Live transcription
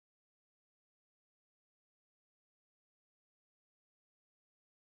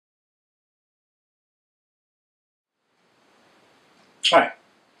Hi,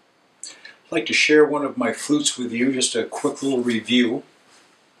 I'd like to share one of my flutes with you, just a quick little review.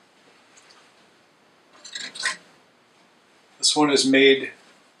 This one is made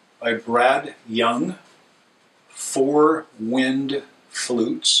by Brad Young, 4 Wind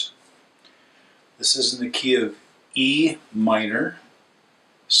Flutes. This is in the key of E minor.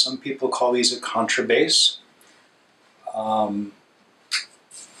 Some people call these a Contra Bass. I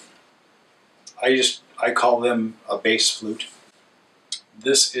call them a bass flute.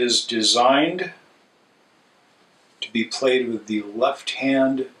 This is designed to be played with the left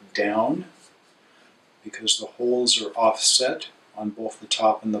hand down because the holes are offset on both the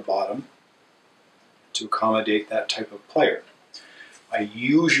top and the bottom to accommodate that type of player. I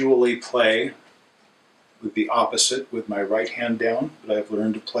usually play with the opposite, with my right hand down, but I've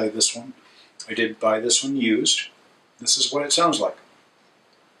learned to play this one. I did buy this one used. This is what it sounds like.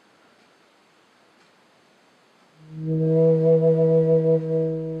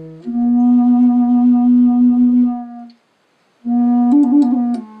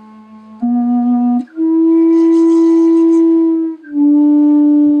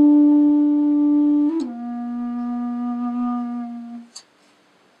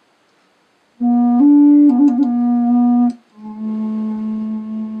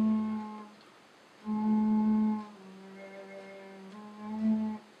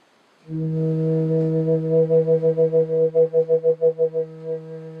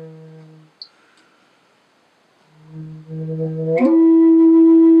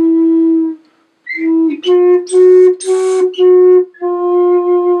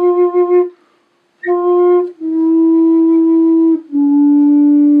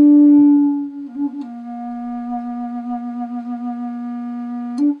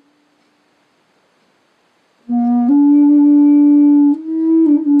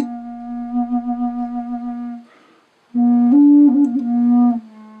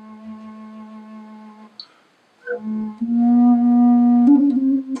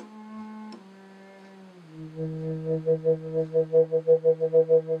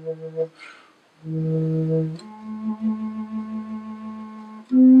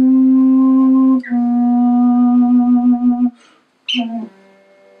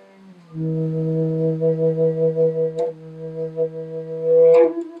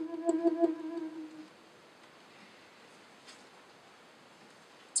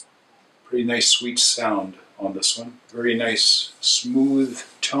 Pretty nice sweet sound on this one. Very nice smooth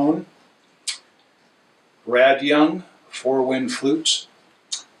tone. Brad Young, 4 Wind Flutes,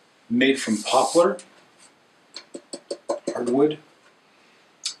 made from poplar, hardwood,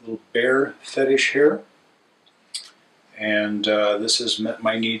 little bear fetish here, and this has met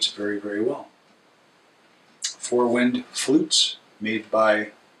my needs very, very well. 4 Wind Flutes, made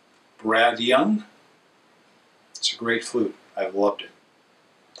by Brad Young. It's a great flute. I've loved it.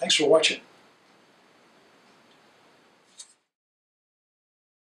 Thanks for watching.